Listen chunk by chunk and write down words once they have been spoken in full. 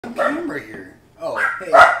Camera here. Oh,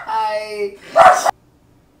 hey. Hi.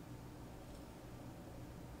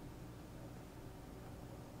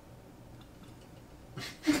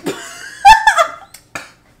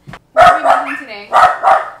 What are we making today?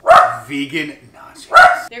 Vegan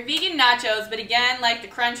nachos. They're vegan nachos, but again, like the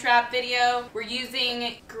Crunchwrap video, we're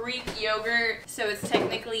using Greek yogurt, so it's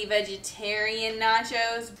technically vegetarian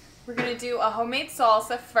nachos. We're gonna do a homemade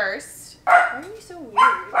salsa first. Why are you so weird?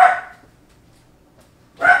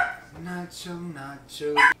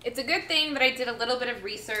 Nacho. It's a good thing that I did a little bit of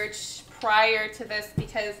research prior to this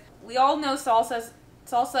because we all know salsa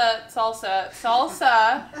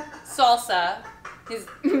is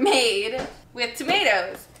made with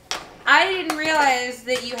tomatoes. I didn't realize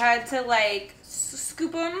that you had to like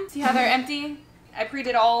scoop them. See how they're empty? I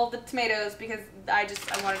pre-did all the tomatoes because I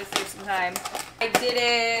wanted to save some time. I did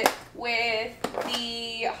it with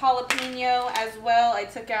the jalapeno as well. I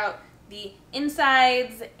took out the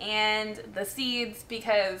insides and the seeds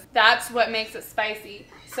because that's what makes it spicy.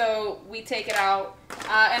 So we take it out.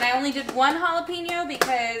 And I only did one jalapeno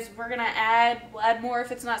because we'll add more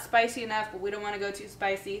if it's not spicy enough, but we don't want to go too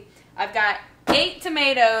spicy. I've got 8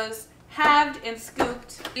 tomatoes, halved and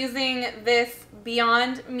scooped, using this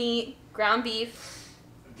Beyond Meat ground beef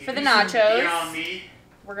for the nachos. Beyond Meat.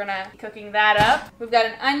 We're gonna be cooking that up. We've got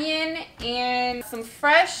an onion and some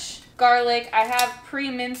fresh garlic. I have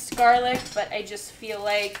pre-minced garlic, but I just feel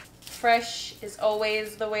like fresh is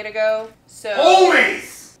always the way to go. So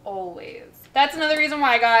always. That's another reason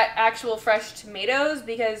why I got actual fresh tomatoes,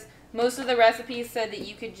 because most of the recipes said that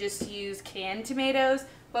you could just use canned tomatoes,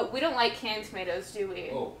 but we don't like canned tomatoes, do we?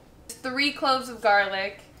 Oh. 3 cloves of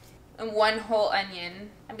garlic and 1 whole onion.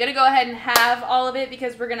 I'm gonna go ahead and halve all of it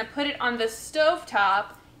because we're gonna put it on the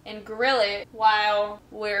stovetop and grill it while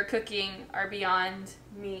we're cooking our Beyond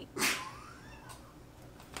Meat.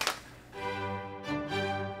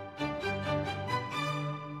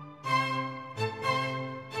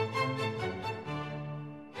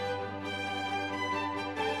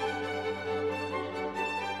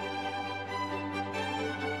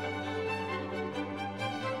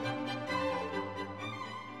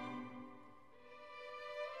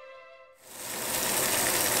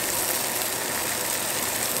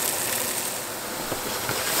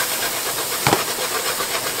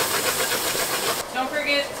 Don't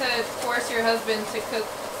forget to force your husband to cook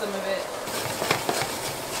some of it.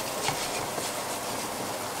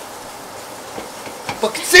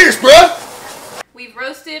 Fucking serious, bruh! We've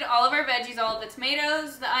roasted all of our veggies, all of the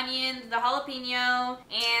tomatoes, the onions, the jalapeno,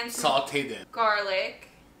 and some Sauteed them. garlic.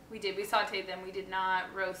 We sauteed them. We did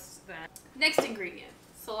not roast them. Next ingredient,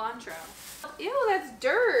 cilantro. Ew, that's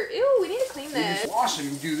dirt. Ew, we need to clean You this. just wash it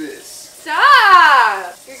and do this.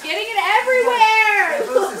 Stop! You're getting it everywhere!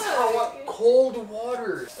 This is hot, cold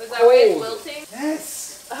water. Was that why it's wilting?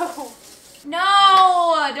 Yes. Oh.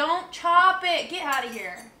 No! Don't chop it. Get out of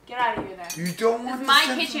here. Get out of here then. You don't want This is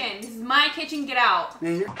my kitchen. This is my kitchen. Get out.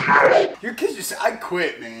 Man, your kitchen. I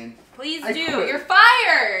quit, man. Please I do. quit. You're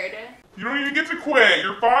fired. You don't even get to quit.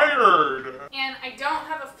 You're fired. And I don't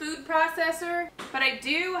have a food processor, but I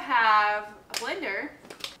do have a blender.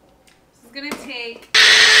 This is gonna take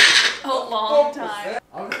a long time.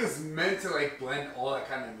 I think it's meant to like blend all that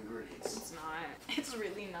kind of ingredients. It's not. It's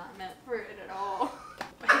really not meant for it at all.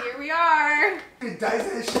 But here we are. It dice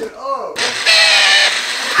that shit up.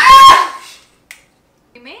 Ah!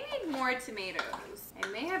 We may need more tomatoes. I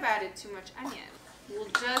may have added too much onion. We'll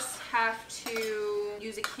just have to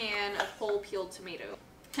use a can of whole peeled tomato.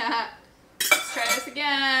 Let's try this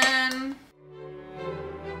again.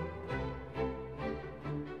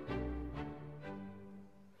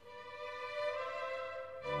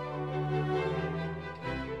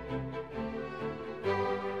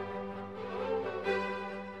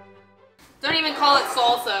 Don't even call it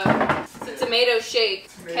salsa. It's a tomato shake.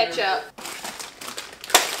 Ketchup.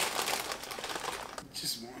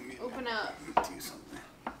 Just want me to Open up. do something.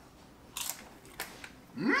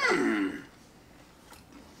 Mmm.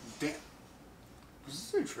 Damn.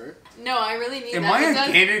 Was this a trick? No, I really need Am that. I It a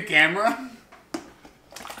does- candid camera?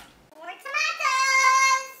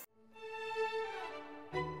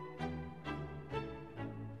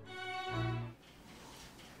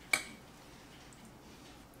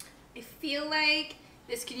 I feel like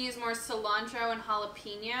this could use more cilantro and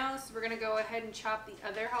jalapeno, so we're gonna go ahead and chop the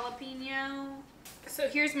other jalapeno. So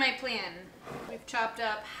here's my plan. We've chopped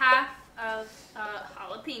up half of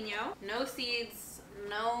jalapeno, no seeds,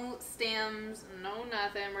 no stems, no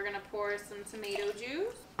nothing. We're gonna pour some tomato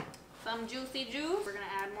juice, some juicy juice. We're gonna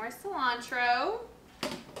add more cilantro.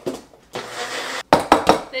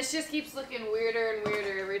 This just keeps looking weirder and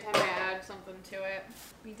weirder every time I add something to it.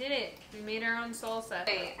 We did it. We made our own salsa.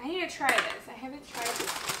 Wait, I need to try this. I haven't tried this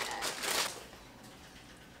one yet.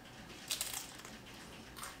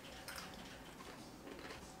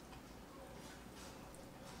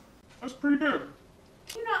 That's pretty good.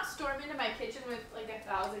 Can you not storm into my kitchen with like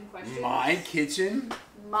 1,000 questions? My kitchen?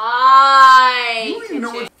 My You don't even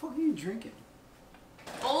know kitchen. what the fuck are you drinking?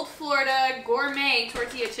 Old Florida gourmet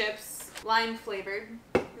tortilla chips, lime flavored.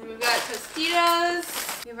 And we've got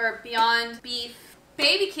Tostitos. We have our Beyond Beef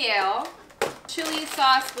baby kale, chili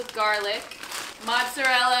sauce with garlic,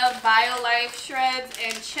 mozzarella BioLife shreds,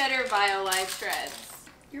 and cheddar BioLife shreds.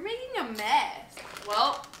 You're making a mess.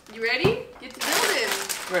 Well, you ready? Get to building.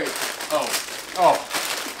 Wait. Oh. Oh.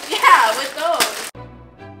 Yeah, with those.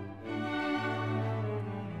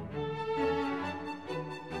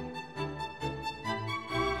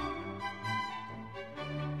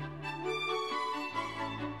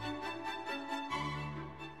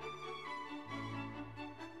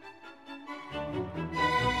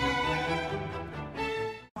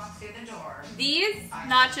 These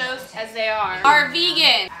nachos, as they are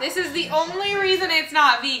vegan. This is the only reason it's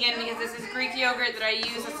not vegan, because this is Greek yogurt that I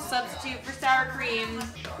use as a substitute for sour cream.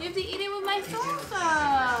 You have to eat it with my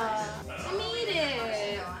salsa. Let me eat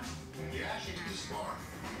it.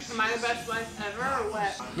 Am I the best wife ever, or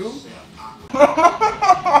what? Who?